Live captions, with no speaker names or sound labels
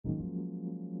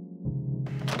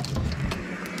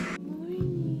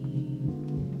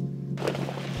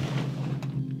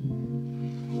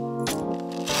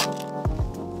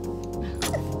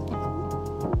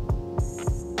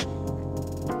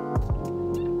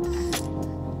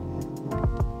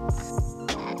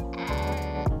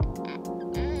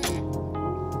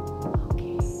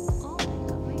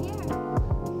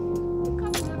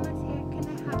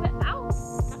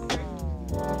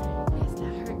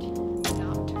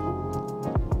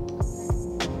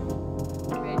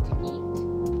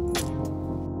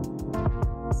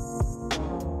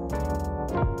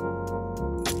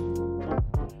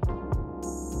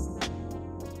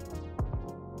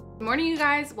morning, you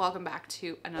guys. Welcome back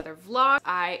to another vlog.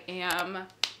 I am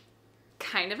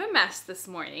kind of a mess this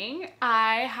morning.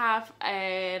 I have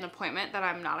an appointment that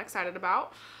I'm not excited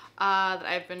about, that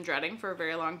I've been dreading for a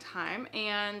very long time,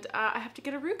 and I have to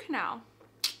get a root canal.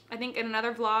 I think in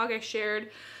another vlog I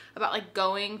shared about like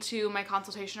going to my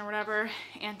consultation or whatever,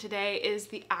 and today is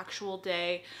the actual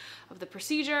day of the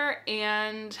procedure,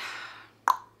 and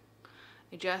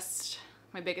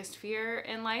my biggest fear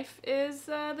in life is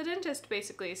the dentist,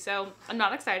 basically. So I'm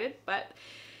not excited, but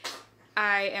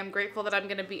I am grateful that I'm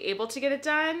gonna be able to get it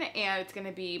done, and it's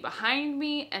gonna be behind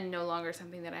me and no longer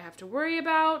something that I have to worry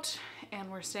about, and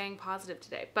we're staying positive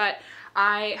today. But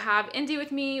I have Indy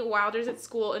with me, Wilder's at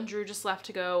school, and Drew just left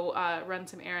to go run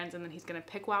some errands, and then he's gonna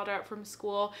pick Wilder up from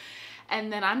school,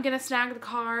 and then I'm gonna snag the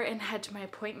car and head to my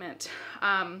appointment.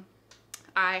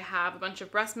 I have a bunch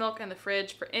of breast milk in the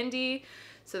fridge for Indy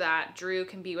so that Drew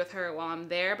can be with her while I'm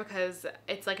there, because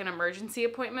it's like an emergency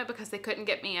appointment because they couldn't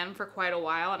get me in for quite a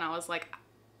while, and I was like,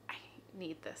 I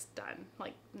need this done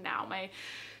like now. My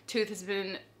tooth has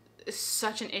been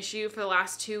such an issue for the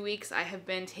last 2 weeks. I have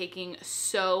been taking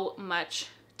so much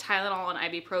Tylenol and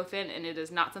ibuprofen, and it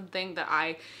is not something that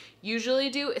I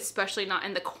usually do, especially not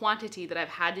in the quantity that I've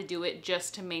had to do it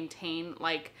just to maintain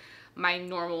like my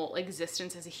normal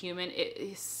existence as a human. It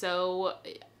is so,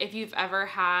 if you've ever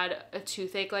had a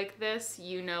toothache like this,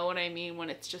 you know what I mean when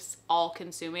it's just all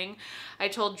consuming. I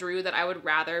told Drew that I would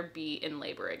rather be in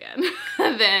labor again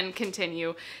than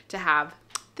continue to have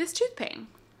this tooth pain.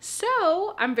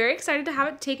 So I'm very excited to have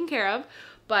it taken care of,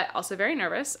 but also very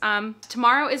nervous.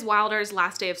 Tomorrow is Wilder's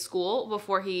last day of school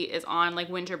before he is on like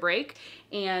winter break,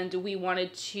 and we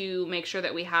wanted to make sure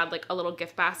that we had like a little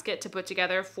gift basket to put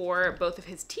together for both of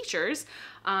his teachers.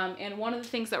 And one of the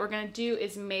things that we're gonna do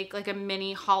is make like a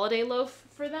mini holiday loaf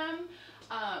for them.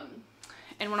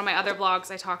 In one of my other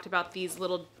vlogs, I talked about these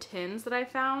little tins that I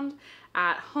found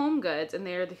at Home Goods, and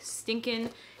they're the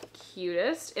stinking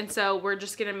cutest. And so we're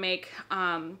just gonna make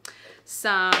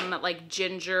some like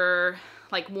ginger,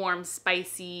 like warm,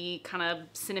 spicy, kind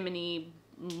of cinnamony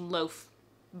loaf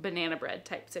banana bread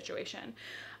type situation,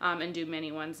 and do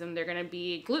mini ones, and they're gonna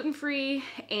be gluten-free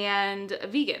and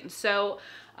vegan. So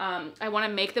I want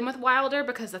to make them with Wilder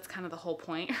because that's kind of the whole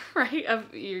point, right,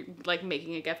 of you like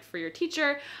making a gift for your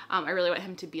teacher. I really want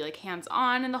him to be like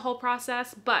hands-on in the whole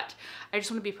process, but I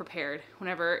just want to be prepared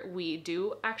whenever we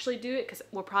do actually do it, because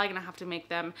we're probably gonna have to make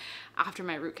them after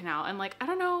my root canal, and like I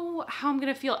don't know how I'm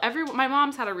gonna feel. My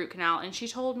mom's had a root canal, and she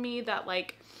told me that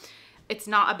like it's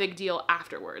not a big deal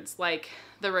afterwards. Like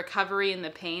the recovery and the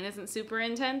pain isn't super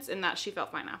intense, and that she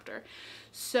felt fine after.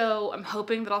 So I'm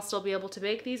hoping that I'll still be able to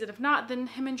bake these, and if not, then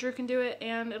him and Drew can do it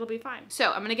and it'll be fine. So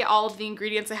I'm gonna get all of the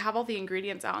ingredients. I have all the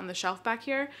ingredients out on the shelf back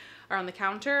here, or on the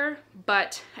counter,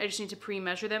 but I just need to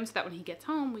pre-measure them so that when he gets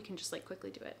home, we can just like quickly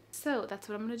do it. So that's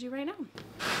what I'm gonna do right now.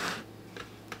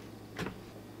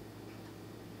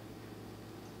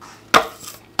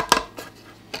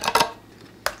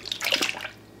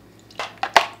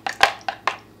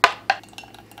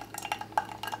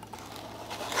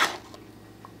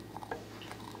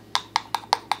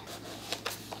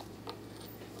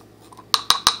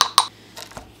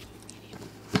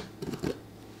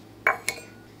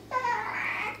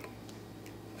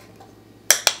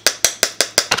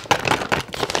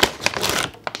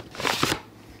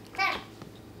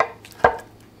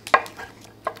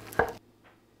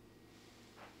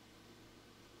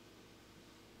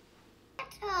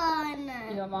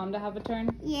 You want Mom to have a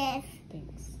turn? Yes.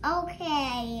 Thanks.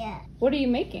 Okay. What are you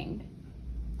making?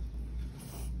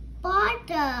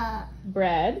 Butter.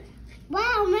 Bread.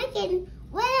 Wow, making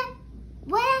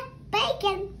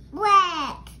bacon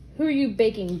bread. Who are you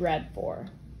baking bread for?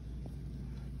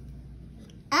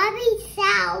 Abby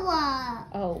sour.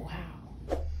 Oh,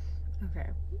 wow. Okay.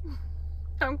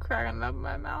 I'm cracking up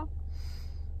my mouth.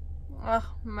 Ugh,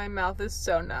 my mouth is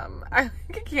so numb. I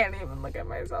can't even look at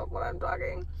myself when I'm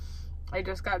talking. I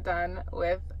just got done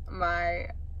with my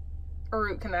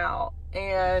root canal,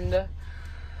 and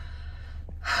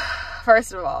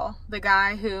first of all, the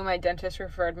guy who my dentist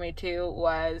referred me to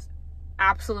was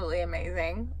absolutely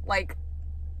amazing. Like,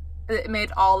 it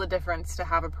made all the difference to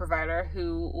have a provider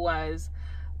who was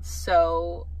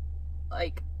so,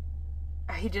 like,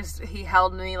 he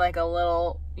held me like a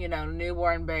little, you know,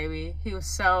 newborn baby. He was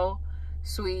so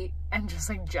sweet and just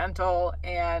like gentle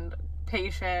and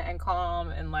patient and calm,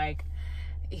 and like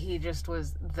he just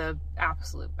was the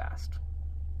absolute best.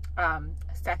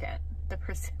 Second,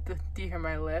 do you hear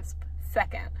my lisp?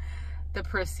 Second, the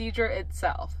procedure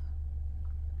itself,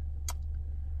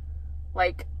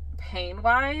 like pain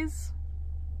wise,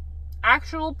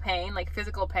 actual pain, like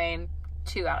physical pain,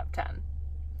 2 out of 10.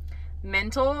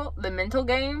 the mental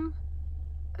game,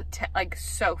 like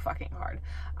so fucking hard.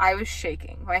 I was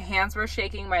shaking. My hands were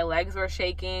shaking, my legs were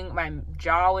shaking, my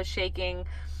jaw was shaking.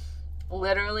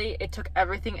 Literally, it took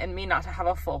everything in me not to have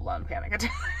a full-blown panic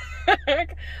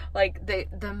attack. Like,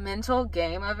 the mental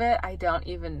game of it, I don't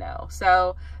even know.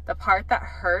 So, the part that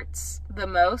hurts the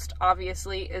most,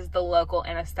 obviously, is the local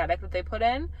anesthetic that they put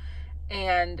in.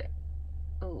 And,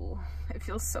 ooh, it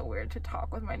feels so weird to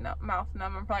talk with my mouth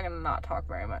numb. I'm probably gonna not talk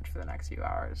very much for the next few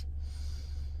hours.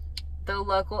 The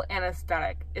local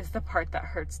anesthetic is the part that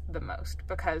hurts the most,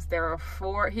 because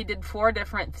he did 4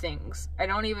 different things. I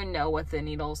don't even know what the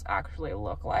needles actually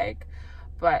look like,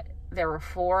 but there were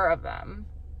 4 of them,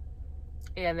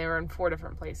 and they were in 4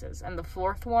 different places, and the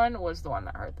 4th one was the one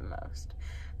that hurt the most.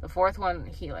 The 4th one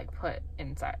he like put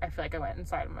inside. I feel like I went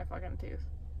inside of my fucking tooth.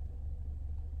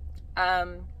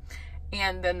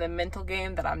 And then the mental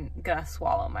game that I'm gonna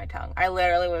swallow my tongue. I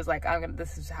literally was like,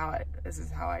 this is how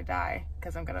I die,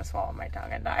 because I'm gonna swallow my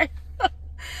tongue and die.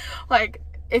 Like,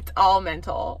 it's all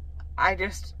mental.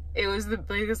 It was the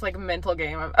biggest like mental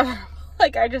game I've ever,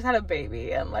 like, I just had a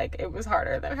baby, and like it was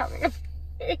harder than having a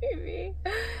baby.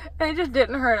 And it just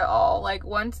didn't hurt at all. Like,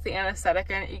 once the anesthetic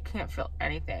in it, you can't feel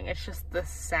anything. It's just the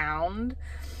sound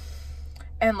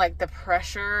and like the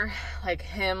pressure, like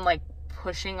him like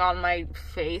pushing on my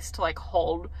face to like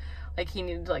hold, like he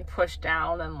needed to like push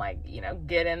down and like, you know,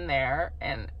 get in there.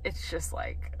 And it's just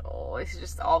like, oh, it's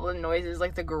just all the noises,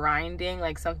 like the grinding,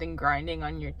 like something grinding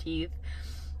on your teeth,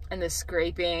 and the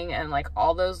scraping, and like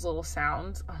all those little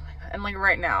sounds. Oh my god. And like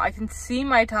right now I can see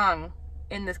my tongue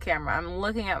in this camera. I'm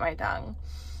looking at my tongue,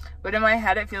 but in my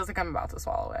head it feels like I'm about to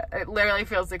swallow it. It literally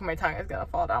feels like my tongue is gonna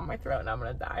fall down my throat and I'm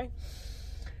gonna die.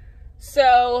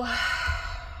 So,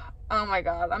 oh my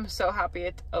god, I'm so happy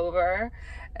it's over.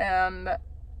 And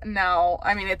now,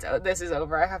 I mean, this is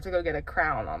over. I have to go get a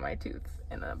crown on my tooth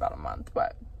in about a month,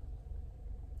 but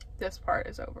this part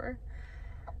is over.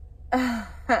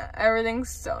 Everything's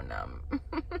so numb.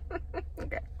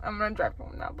 Okay, I'm gonna drive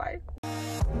home now. Bye.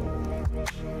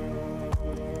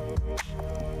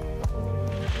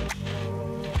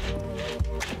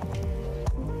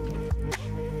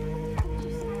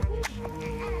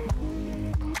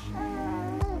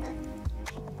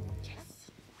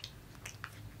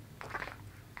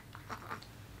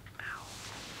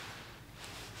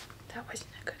 That wasn't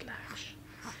a good lash.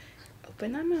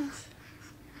 Open that mouth.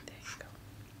 There you go.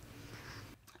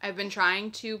 I've been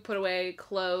trying to put away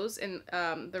clothes in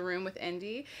the room with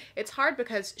Indy. It's hard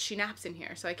because she naps in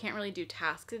here, so I can't really do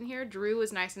tasks in here. Drew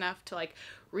was nice enough to like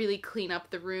really clean up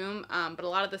the room, but a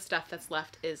lot of the stuff that's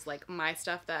left is like my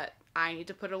stuff that I need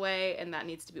to put away, and that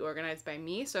needs to be organized by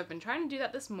me. So I've been trying to do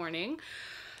that this morning.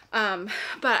 But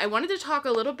I wanted to talk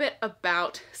a little bit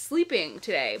about sleeping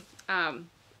today.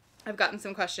 I've gotten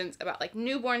some questions about like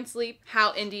newborn sleep,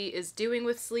 how Indy is doing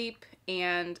with sleep,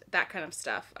 and that kind of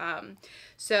stuff.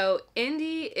 So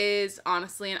Indy is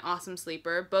honestly an awesome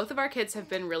sleeper. Both of our kids have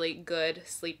been really good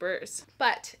sleepers,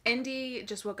 but Indy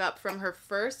just woke up from her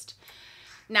first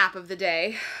nap of the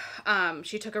day.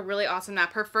 She took a really awesome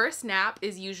nap. Her first nap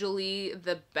is usually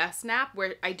the best nap,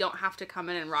 where I don't have to come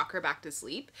in and rock her back to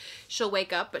sleep. She'll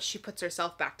wake up, but she puts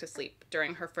herself back to sleep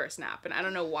during her first nap. And I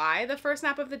don't know why the first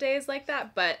nap of the day is like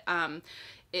that, but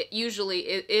it usually,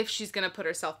 if she's gonna put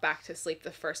herself back to sleep,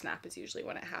 the first nap is usually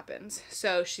when it happens.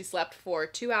 So she slept for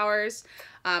 2 hours.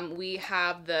 We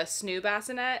have the snoo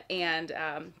bassinet, and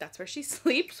that's where she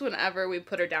sleeps whenever we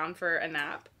put her down for a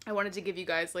nap. I wanted to give you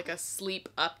guys like a sleep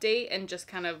update and just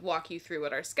kind of walk you through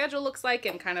what our schedule looks like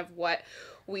and kind of what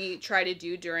we try to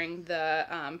do during the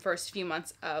first few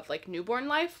months of like newborn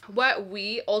life. What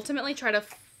we ultimately try to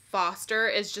foster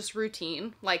is just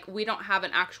routine. Like, we don't have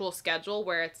an actual schedule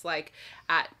where it's like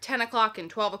at 10 o'clock and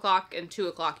 12 o'clock and 2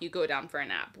 o'clock you go down for a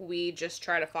nap. We just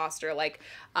try to foster like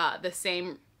the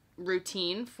same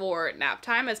routine for nap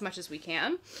time as much as we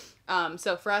can.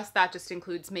 So for us, that just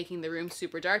includes making the room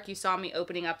super dark. You saw me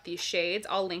opening up these shades.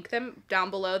 I'll link them down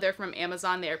below. They're from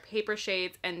Amazon. They're paper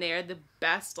shades, and they're the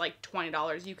best, like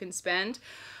 $20 you can spend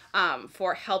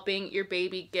for helping your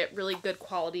baby get really good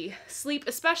quality sleep.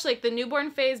 Especially like the newborn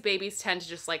phase, babies tend to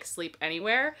just like sleep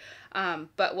anywhere.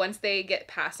 But once they get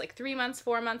past like 3 months,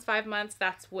 4 months, 5 months,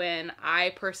 that's when I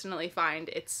personally find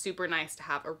it's super nice to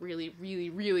have a really, really,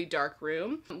 really dark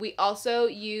room. We also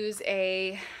use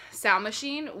a sound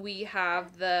machine. We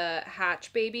have the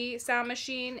Hatch Baby sound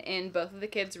machine in both of the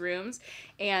kids' rooms,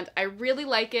 and I really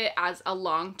like it as a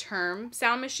long-term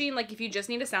sound machine. Like, if you just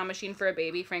need a sound machine for a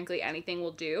baby, frankly, anything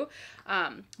will do.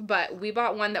 But we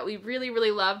bought one that we really,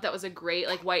 really loved that was a great,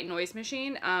 like, white noise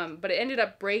machine, but it ended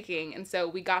up breaking, and so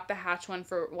we got the Hatch one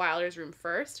for Wilder's room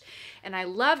first, and I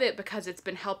love it because it's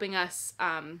been helping us,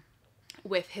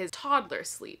 with his toddler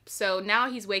sleep. So now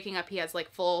he's waking up, he has like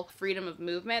full freedom of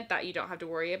movement that you don't have to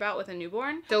worry about with a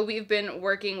newborn. So we've been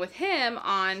working with him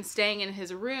on staying in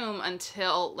his room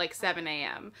until like 7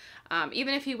 a.m.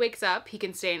 Even if he wakes up, he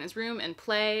can stay in his room and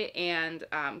play and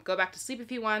go back to sleep if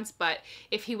he wants, but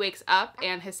if he wakes up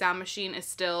and his sound machine is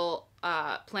still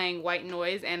playing white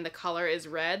noise and the color is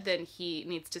red, then he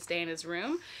needs to stay in his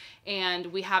room. And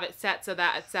we have it set so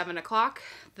that at 7 o'clock,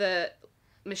 the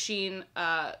machine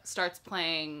starts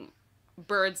playing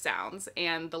bird sounds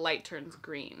and the light turns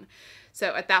green.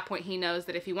 So at that point he knows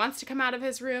that if he wants to come out of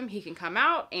his room, he can come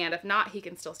out, and if not, he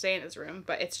can still stay in his room,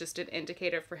 but it's just an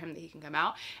indicator for him that he can come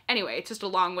out. Anyway, it's just a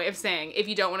long way of saying if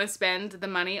you don't want to spend the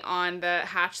money on the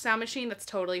Hatch sound machine, that's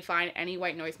totally fine. Any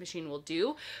white noise machine will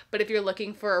do. But if you're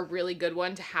looking for a really good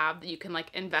one to have that you can like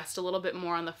invest a little bit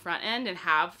more on the front end and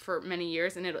have for many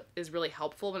years, and it is really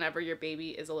helpful whenever your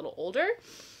baby is a little older,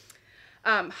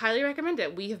 highly recommend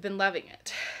it. We have been loving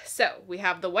it. So we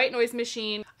have the white noise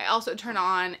machine. I also turn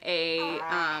on a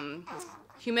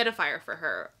humidifier for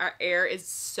her. Our air is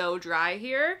so dry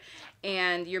here,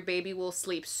 and your baby will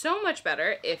sleep so much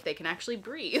better if they can actually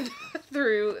breathe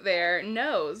through their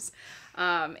nose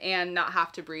and not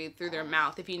have to breathe through their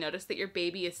mouth. If you notice that your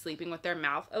baby is sleeping with their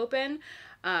mouth open,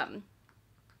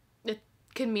 it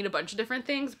can mean a bunch of different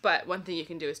things, but one thing you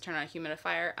can do is turn on a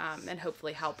humidifier and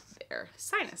hopefully help their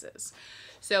sinuses.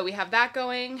 So we have that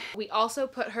going. We also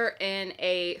put her in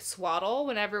a swaddle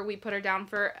whenever we put her down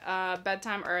for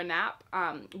bedtime or a nap.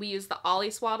 We use the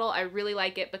Ollie swaddle. I really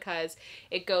like it because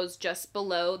it goes just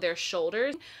below their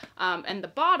shoulders, and the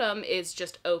bottom is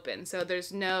just open, so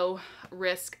there's no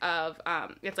risk of,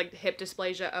 it's like hip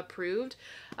dysplasia approved,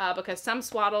 because some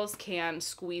swaddles can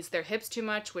squeeze their hips too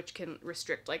much, which can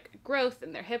restrict like growth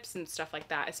in their hips and stuff like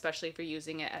that, especially if you're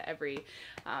using it at every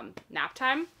nap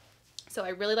time. So I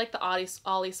really like the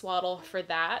Ollie swaddle for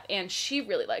that, and she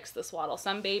really likes the swaddle.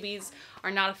 Some babies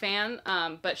are not a fan,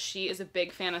 but she is a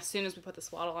big fan. As soon as we put the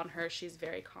swaddle on her, she's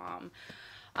very calm.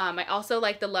 I also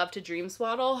like the Love to Dream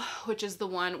swaddle, which is the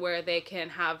one where they can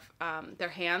have their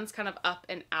hands kind of up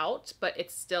and out, but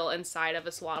it's still inside of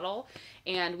a swaddle.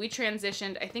 And we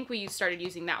transitioned, I think we started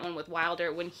using that one with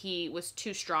Wilder when he was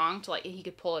too strong to, like, he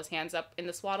could pull his hands up in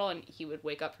the swaddle and he would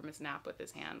wake up from his nap with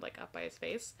his hand like up by his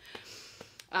face.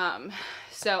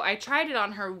 So I tried it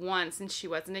on her once and she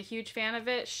wasn't a huge fan of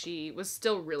it. She was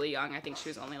still really young. I think she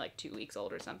was only like 2 weeks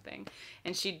old or something.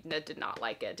 And she did not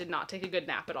like it, did not take a good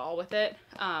nap at all with it.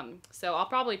 So I'll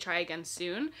probably try again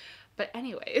soon. But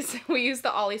anyways, we use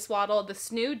the Ollie swaddle. The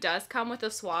Snoo does come with a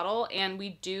swaddle, and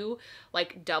we do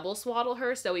like double swaddle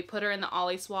her. So we put her in the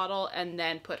Ollie swaddle and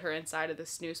then put her inside of the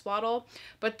Snoo swaddle.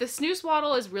 But the Snoo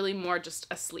swaddle is really more just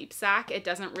a sleep sack. It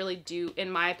doesn't really do,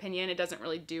 in my opinion, it doesn't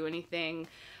really do anything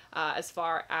as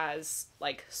far as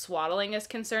like swaddling is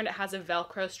concerned. It has a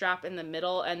Velcro strap in the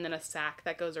middle and then a sack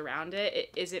that goes around it. It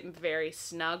isn't very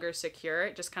snug or secure.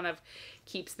 It just kind of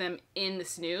keeps them in the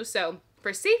Snoo. So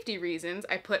for safety reasons,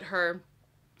 I put her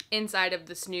inside of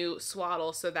the Snoo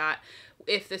swaddle so that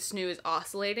if the Snoo is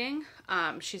oscillating,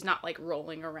 she's not like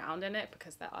rolling around in it,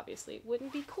 because that obviously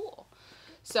wouldn't be cool.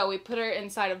 So we put her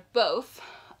inside of both,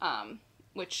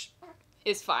 which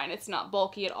is fine. It's not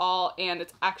bulky at all, and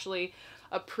it's actually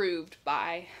approved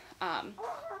by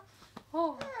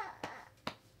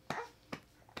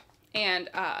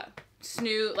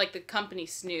Snoo, like the company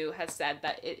Snoo has said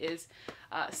that it is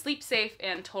sleep safe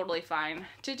and totally fine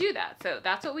to do that. So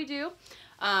that's what we do.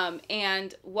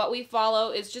 And what we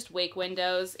follow is just wake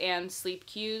windows and sleep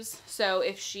cues. So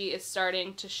if she is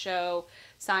starting to show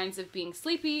signs of being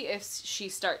sleepy, if she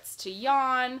starts to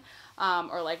yawn,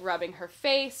 or like rubbing her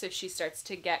face, if she starts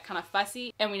to get kind of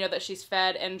fussy, and we know that she's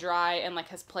fed and dry and like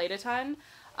has played a ton,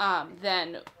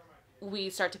 then we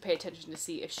start to pay attention to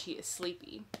see if she is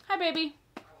sleepy. Hi, baby.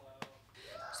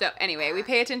 So anyway, we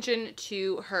pay attention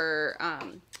to her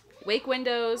wake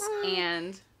windows,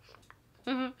 and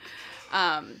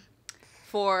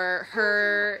for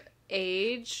her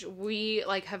age, we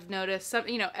like have noticed some,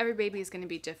 you know, every baby is going to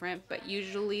be different, but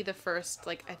usually the first,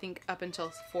 like, I think up until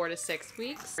 4 to 6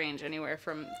 weeks, range anywhere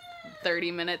from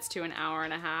 30 minutes to an hour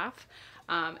and a half.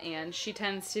 And she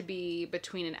tends to be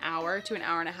between an hour to an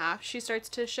hour and a half. She starts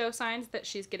to show signs that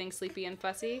she's getting sleepy and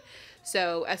fussy.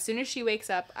 So as soon as she wakes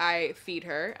up, I feed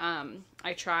her.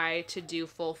 I try to do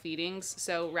full feedings.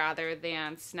 So rather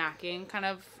than snacking kind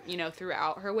of,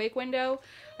 throughout her wake window,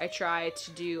 I try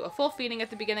to do a full feeding at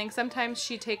the beginning. Sometimes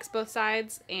she takes both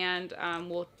sides and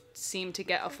will seem to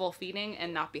get a full feeding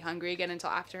and not be hungry again until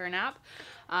after her nap.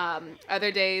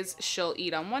 Other days she'll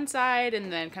eat on one side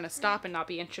and then kind of stop and not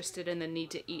be interested and then need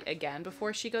to eat again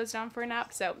before she goes down for a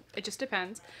nap. So it just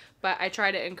depends. But I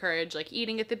try to encourage like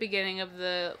eating at the beginning of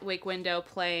the wake window,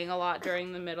 playing a lot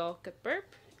during the middle, good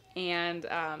burp, and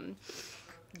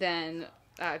then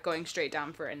going straight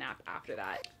down for a nap after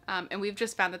that. And we've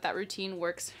just found that routine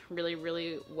works really,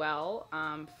 really well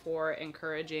for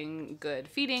encouraging good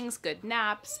feedings, good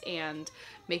naps, and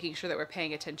making sure that we're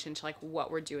paying attention to like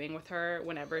what we're doing with her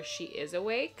whenever she is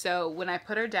awake. So when I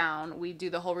put her down, we do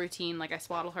the whole routine, like I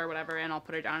swaddle her, whatever, and I'll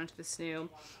put her down into the snoo.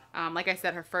 Like I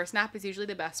said, her first nap is usually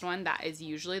the best one. That is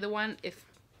usually the one. If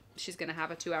she's going to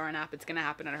have a 2-hour nap, it's going to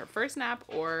happen at her first nap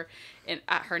or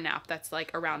at her nap that's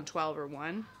like around 12 or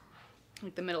 1.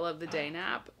 Like the middle of the day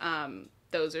nap.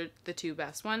 Those are the two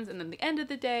best ones. And then the end of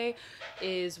the day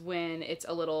is when it's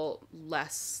a little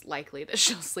less likely that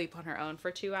she'll sleep on her own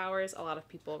for 2 hours. A lot of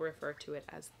people refer to it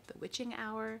as the witching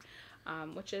hour,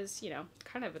 which is,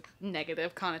 kind of a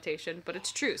negative connotation, but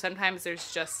it's true. Sometimes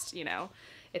there's just,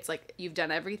 it's like you've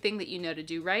done everything that you know to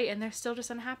do right and they're still just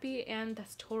unhappy, and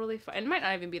that's totally fine. It might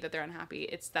not even be that they're unhappy.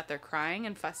 It's that they're crying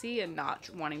and fussy and not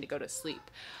wanting to go to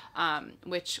sleep.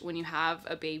 Which when you have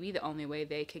a baby, the only way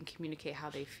they can communicate how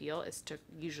they feel is to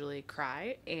usually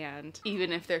cry. And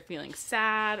even if they're feeling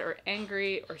sad or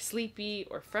angry or sleepy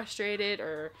or frustrated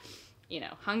or,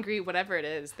 hungry, whatever it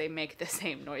is, they make the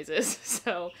same noises.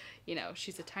 So,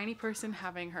 she's a tiny person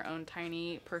having her own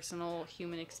tiny personal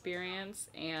human experience,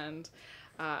 and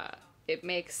it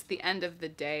makes the end of the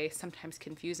day sometimes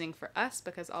confusing for us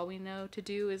because all we know to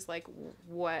do is like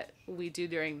what we do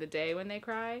during the day when they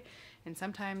cry, and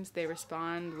sometimes they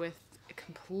respond with a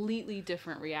completely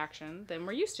different reaction than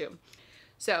we're used to.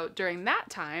 So during that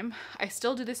time, I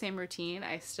still do the same routine.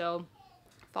 I still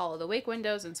follow the wake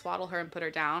windows and swaddle her and put her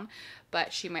down,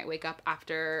 but she might wake up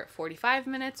after 45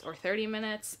 minutes or 30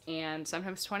 minutes and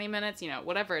sometimes 20 minutes,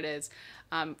 whatever it is.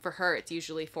 For her, it's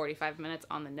usually 45 minutes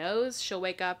on the nose. She'll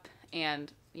wake up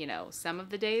and, some of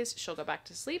the days she'll go back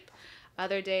to sleep.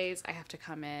 Other days I have to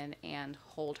come in and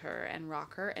hold her and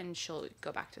rock her and she'll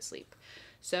go back to sleep.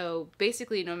 So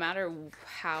basically, no matter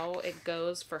how it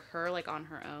goes for her, like on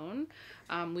her own,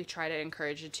 we try to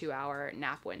encourage a 2-hour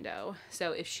nap window.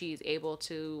 So if she's able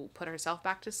to put herself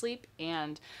back to sleep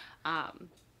and,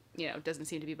 doesn't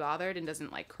seem to be bothered and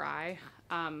doesn't like cry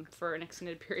for an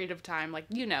extended period of time, like,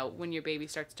 when your baby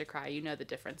starts to cry, the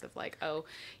difference of like, oh,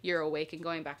 you're awake and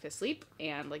going back to sleep,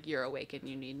 and like you're awake and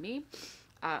you need me.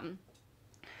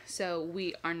 So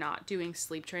we are not doing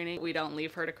sleep training. We don't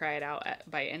leave her to cry it out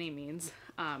by any means.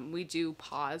 We do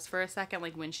pause for a second,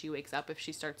 like when she wakes up, if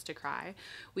she starts to cry,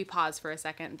 we pause for a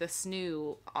second. The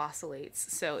snoo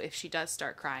oscillates. So if she does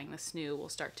start crying, the snoo will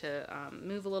start to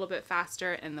move a little bit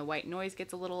faster and the white noise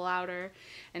gets a little louder.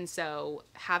 And so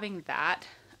having that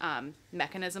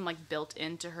mechanism like built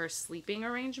into her sleeping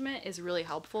arrangement is really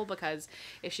helpful, because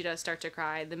if she does start to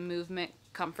cry, the movement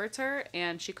comforts her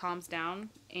and she calms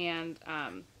down, and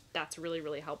that's really,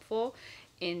 really helpful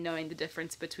in knowing the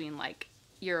difference between like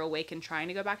you're awake and trying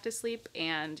to go back to sleep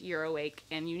and you're awake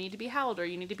and you need to be held or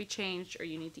you need to be changed or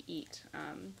you need to eat.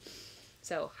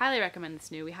 So highly recommend the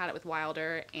snoo. We had it with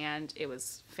Wilder and it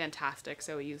was fantastic.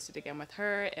 So we used it again with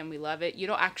her and we love it. You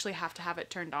don't actually have to have it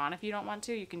turned on if you don't want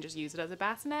to. You can just use it as a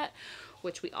bassinet,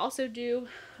 which we also do.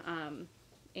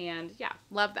 And yeah,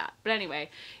 love that. But anyway,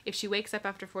 if she wakes up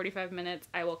after 45 minutes,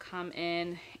 I will come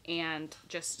in and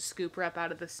just scoop her up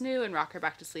out of the snoo and rock her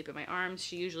back to sleep in my arms.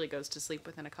 She usually goes to sleep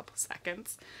within a couple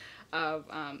seconds of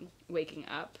waking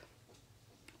up.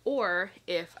 Or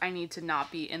if I need to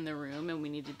not be in the room and we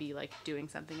need to be like doing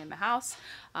something in the house,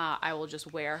 I will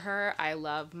just wear her. I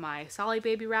love my Solly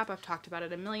baby wrap. I've talked about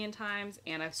it a million times,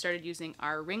 and I've started using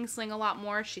our ring sling a lot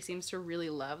more. She seems to really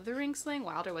love the ring sling.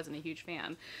 Wilder wasn't a huge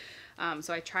fan.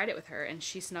 So I tried it with her and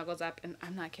she snuggles up, and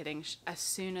I'm not kidding. As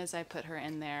soon as I put her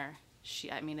in there,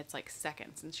 it's like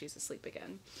seconds and she's asleep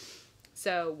again.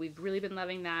 So we've really been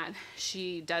loving that.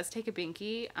 She does take a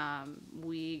binky.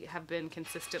 We have been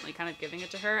consistently kind of giving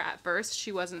it to her. At first,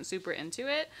 she wasn't super into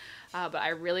it, but I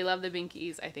really love the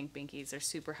binkies. I think binkies are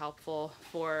super helpful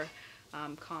for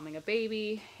calming a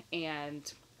baby,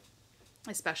 and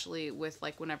especially with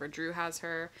like whenever Drew has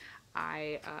her.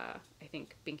 I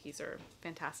think binkies are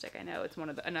fantastic. I know it's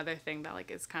another thing that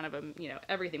like is kind of a, you know,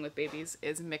 everything with babies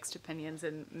is mixed opinions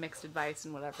and mixed advice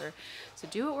and whatever. So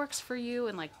do what works for you,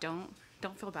 and like don't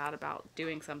feel bad about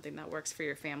doing something that works for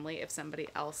your family if somebody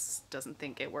else doesn't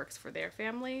think it works for their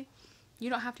family. You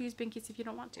don't have to use binkies if you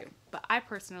don't want to, but I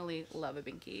personally love a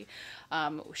binky.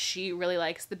 She really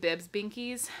likes the bibs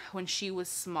binkies. When she was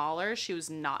smaller, she was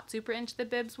not super into the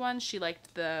bibs ones. She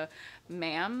liked the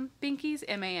MAM binkies,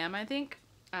 M-A-M, I think.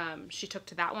 She took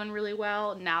to that one really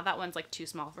well. Now that one's like too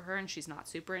small for her and she's not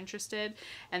super interested.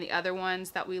 And the other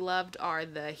ones that we loved are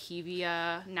the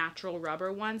Hevia natural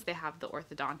rubber ones. They have the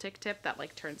orthodontic tip that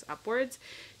like turns upwards.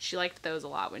 She liked those a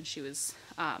lot when she was,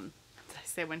 I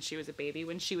say when she was a baby,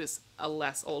 when she was a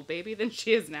less old baby than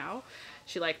she is now.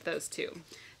 She liked those too.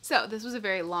 So this was a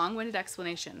very long-winded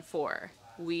explanation for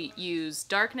we use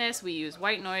darkness, we use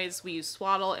white noise, we use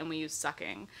swaddle, and we use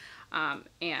sucking,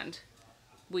 and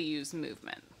we use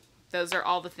movement. Those are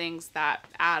all the things that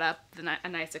add up a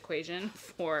nice equation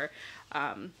for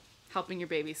helping your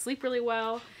baby sleep really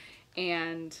well,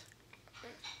 and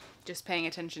just paying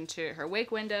attention to her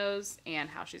wake windows and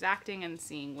how she's acting and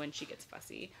seeing when she gets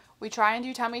fussy. We try and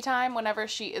do tummy time whenever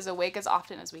she is awake as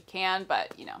often as we can,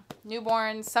 but you know,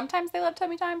 newborns, sometimes they love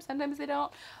tummy time, sometimes they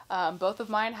don't. Both of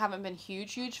mine haven't been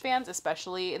huge fans,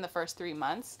 especially in the first 3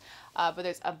 months, but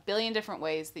there's a billion different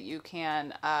ways that you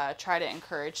can try to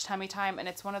encourage tummy time, and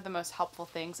it's one of the most helpful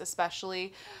things,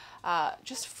 especially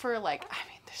just for like, I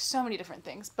mean, there's so many different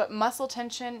things, but muscle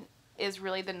tension is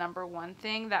really the number one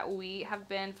thing that we have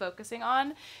been focusing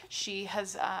on. She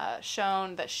has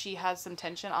shown that she has some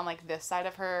tension on like this side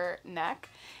of her neck,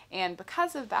 and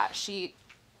because of that she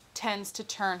tends to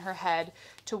turn her head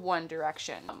to one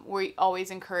direction. We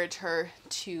always encourage her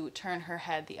to turn her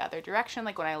head the other direction.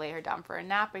 Like when I lay her down for a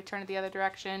nap, I turn it the other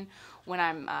direction. When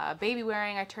I'm baby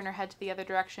wearing, I turn her head to the other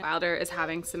direction. Wilder is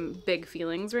having some big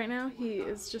feelings right now. He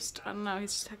is just, I don't know,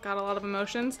 he's just got a lot of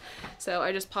emotions. So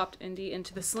I just popped Indy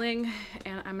into the sling,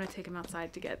 and I'm gonna take him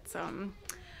outside to get some,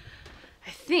 I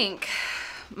think,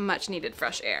 much needed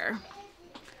fresh air.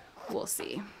 We'll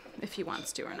see if he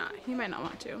wants to or not. He might not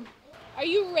want to. Are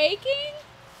you raking?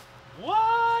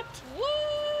 What?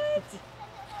 What?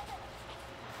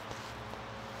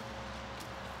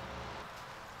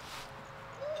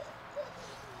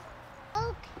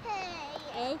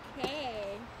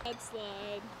 Okay. That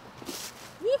slide.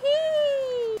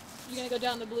 Woohoo! You gonna go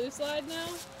down the blue slide now?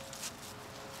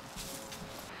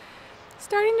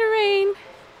 Starting to rain.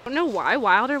 I don't know why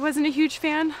Wilder wasn't a huge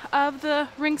fan of the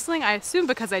ring sling. I assume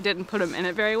because I didn't put him in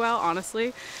it very well,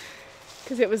 honestly.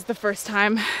 Because it was the first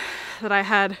time that I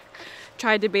had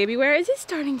tried to baby wear. Is it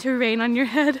starting to rain on your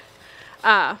head?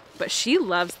 But she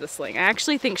loves the sling. I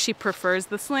actually think she prefers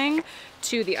the sling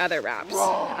to the other wraps.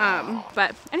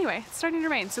 But anyway, it's starting to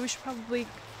rain, so we should probably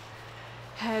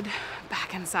head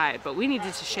back inside. But we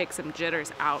needed to shake some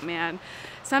jitters out, man.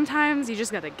 Sometimes you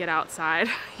just gotta get outside.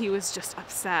 He was just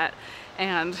upset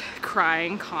and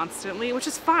crying constantly, which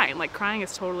is fine. Like, crying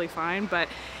is totally fine, but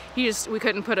we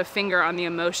couldn't put a finger on the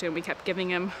emotion. We kept giving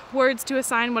him words to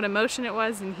assign what emotion it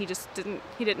was, and he didn't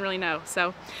really know.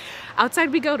 So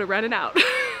outside we go to run it out.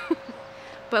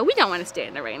 But we don't want to stay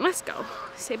in the rain. Let's go.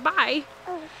 Say bye.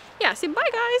 Yeah, say bye,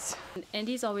 guys. And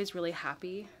Indy's always really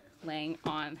happy laying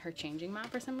on her changing mat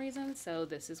for some reason, so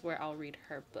this is where I'll read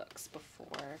her books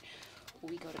before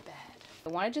we go to bed. I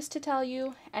wanted just to tell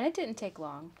you, and it didn't take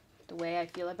long, The Way I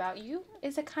Feel About You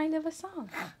is a kind of a song.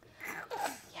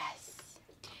 Yes.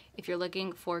 If you're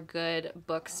looking for good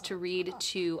books to read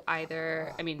to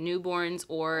either, newborns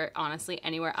or honestly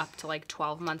anywhere up to like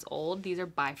 12 months old, these are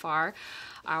by far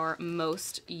our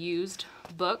most used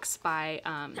books by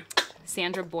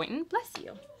Sandra Boynton. Bless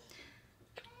you.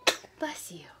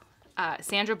 Bless you.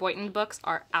 Sandra Boynton books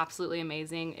are absolutely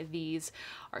amazing. These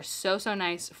are so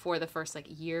nice for the first like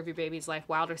year of your baby's life.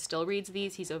 Wilder still reads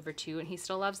these. He's over 2 and he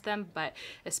still loves them, but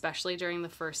especially during the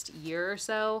first year or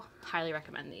so, highly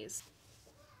recommend these.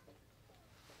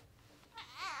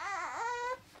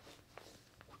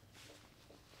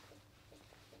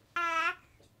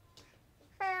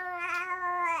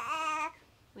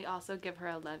 We also give her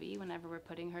a lovey whenever we're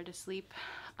putting her to sleep,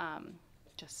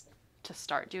 just to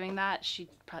start doing that. She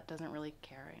doesn't really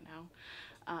care right now,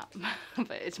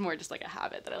 but it's more just like a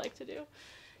habit that I like to do.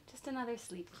 Just another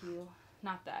sleep cue.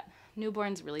 Not that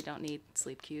newborns really don't need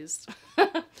sleep cues,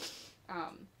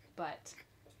 but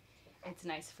it's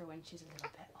nice for when she's a little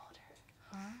bit older.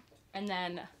 Huh? And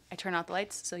then I turn out the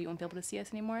lights so you won't be able to see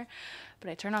us anymore, but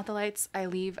I turn out the lights. I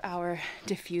leave our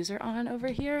diffuser on over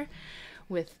here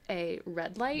with a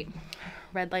red light.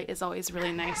 Red light is always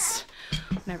really nice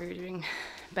whenever you're doing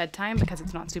bedtime because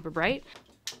it's not super bright.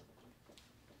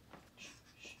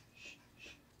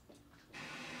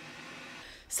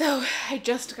 So I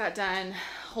just got done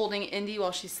holding Indy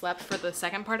while she slept for the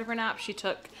second part of her nap. She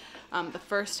took the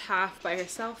first half by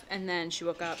herself, and then she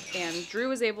woke up, and Drew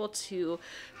was able to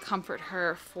comfort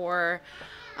her for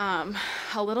a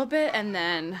little bit, and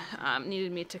then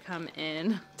needed me to come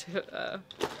in to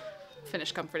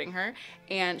finish comforting her,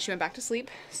 and she went back to sleep.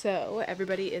 So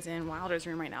everybody is in Wilder's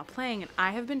room right now playing, and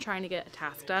I have been trying to get a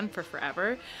task done for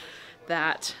forever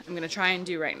that I'm gonna try and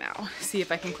do right now. See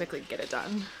if I can quickly get it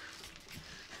done.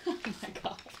 Oh my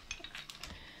god.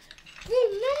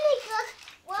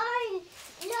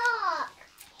 Look.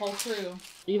 Whole crew.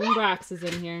 Even Brax is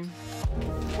in here.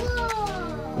 Whoa.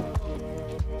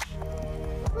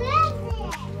 Where is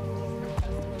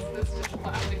it? This is just a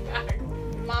plastic bag.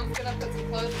 Mom's gonna put some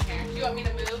clothes in here. Do you want me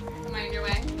to move? Am I in your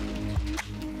way?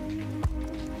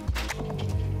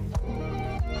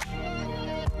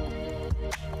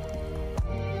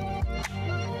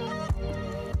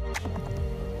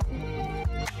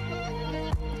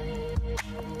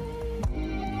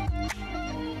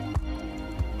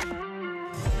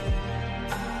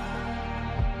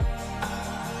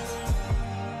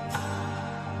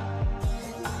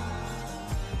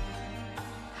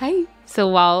 Hi. So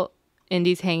while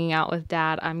Indy's hanging out with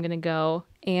Dad, I'm gonna go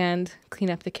and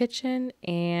clean up the kitchen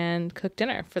and cook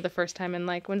dinner for the first time in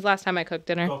like, when's the last time I cooked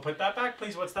dinner? Go put that back,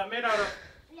 please. What's that made out of?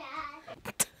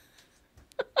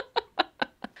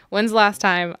 When's the last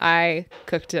time I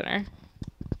cooked dinner?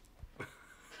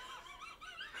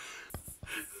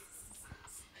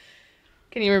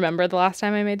 Can you remember the last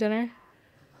time I made dinner?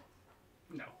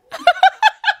 No.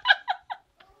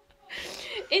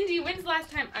 Indy, when's the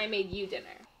last time I made you dinner?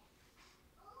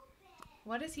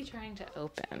 What is he trying to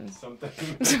open? Something.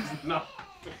 No.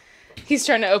 He's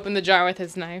trying to open the jar with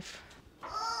his knife.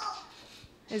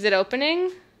 Is it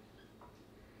opening?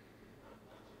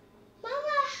 Mama,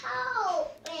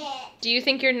 help it. Do you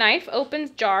think your knife opens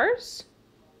jars?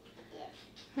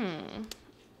 Why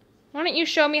don't you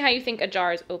show me how you think a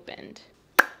jar is opened?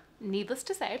 Needless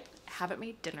to say, I haven't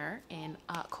made dinner in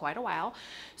quite a while.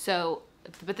 So,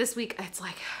 but this week it's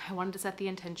like I wanted to set the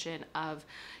intention of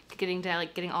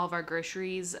getting all of our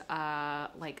groceries,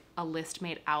 like a list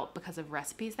made out because of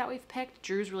recipes that we've picked.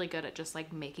 Drew's really good at just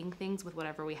like making things with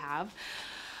whatever we have.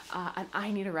 And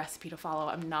I need a recipe to follow.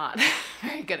 I'm not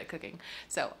very good at cooking.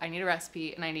 So I need a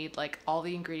recipe, and I need like all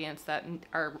the ingredients that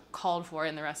are called for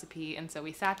in the recipe. And so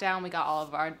we sat down, we got all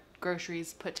of our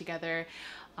groceries put together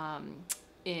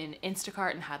in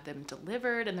Instacart and had them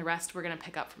delivered, and the rest we're gonna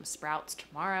pick up from Sprouts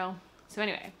tomorrow. So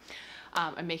anyway,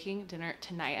 I'm making dinner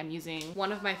tonight. I'm using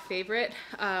one of my favorite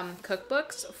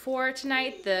cookbooks for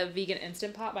tonight, the Vegan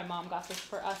Instant Pot. My mom got this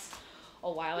for us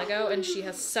a while ago, and she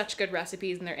has such good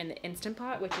recipes, and they're in the Instant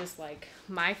Pot, which is like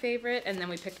my favorite. And then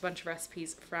we picked a bunch of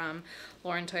recipes from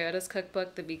Lauren Toyota's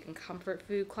cookbook, the Vegan Comfort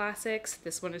Food Classics.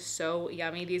 This one is so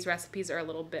yummy. These recipes are a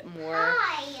little bit more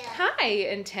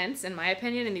intense in my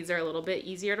opinion, and these are a little bit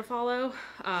easier to follow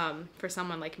for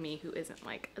someone like me who isn't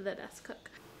like the best cook.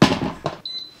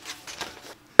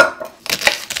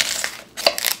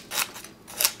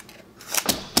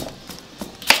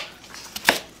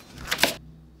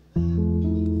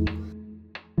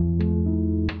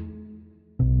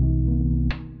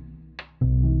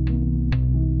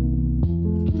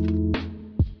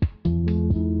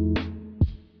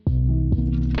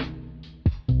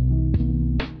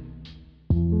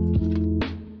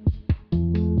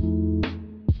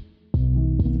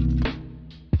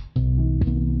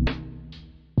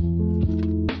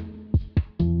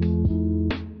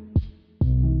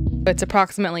 It's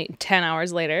approximately 10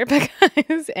 hours later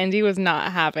because Indy was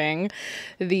not having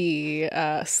the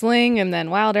sling, and then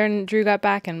Wilder and Drew got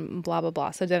back and blah, blah,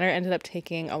 blah. So dinner ended up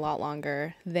taking a lot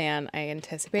longer than I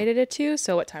anticipated it to.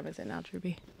 So what time is it now,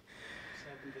 Drewby?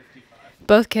 7:55.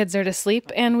 Both kids are to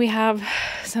sleep, and we have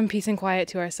some peace and quiet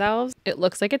to ourselves. It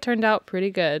looks like it turned out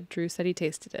pretty good. Drew said he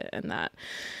tasted it and that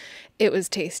it was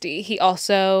tasty. He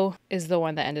also is the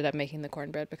one that ended up making the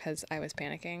cornbread because I was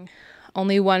panicking.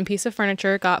 Only one piece of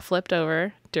furniture got flipped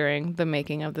over during the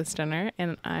making of this dinner,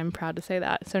 and I'm proud to say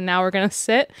that. So now we're going to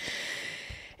sit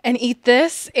and eat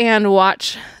this and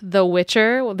watch The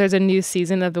Witcher. There's a new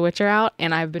season of The Witcher out,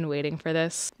 and I've been waiting for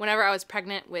this. Whenever I was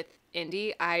pregnant with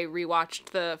Indy, I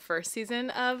rewatched the first season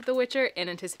of The Witcher in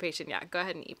anticipation. Yeah, go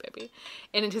ahead and eat, baby.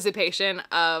 In anticipation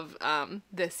of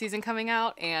this season coming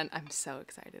out, and I'm so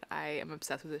excited. I am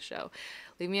obsessed with this show.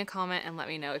 Leave me a comment and let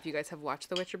me know if you guys have watched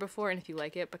The Witcher before and if you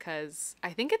like it, because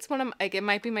I think it's one of, like, it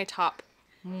might be my top,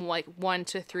 like, 1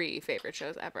 to 3 favorite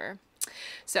shows ever.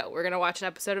 So we're gonna watch an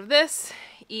episode of this,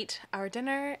 eat our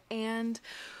dinner, and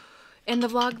end the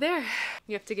vlog there.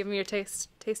 You have to give me your taste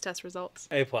test results.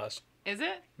 A+. Is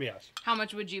it? Yes. How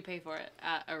much would you pay for it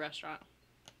at a restaurant?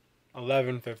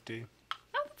 $11.50.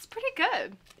 Oh, that's pretty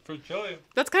good. For chili.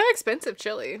 That's kind of expensive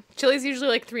chili. Chili's usually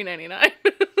like $3.99.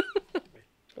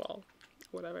 Well,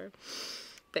 whatever.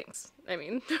 Thanks. I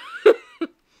mean,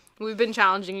 we've been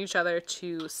challenging each other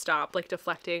to stop like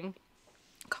deflecting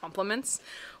compliments.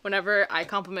 Whenever I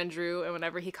compliment Drew and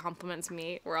whenever he compliments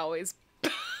me, we're always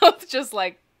both just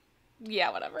like,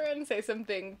 yeah, whatever, and say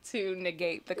something to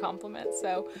negate the compliment.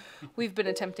 So we've been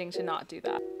attempting to not do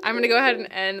that. I'm gonna go ahead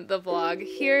and end the vlog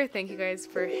here. Thank you guys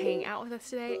for hanging out with us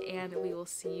today, and we will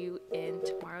see you in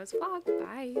tomorrow's vlog.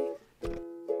 Bye.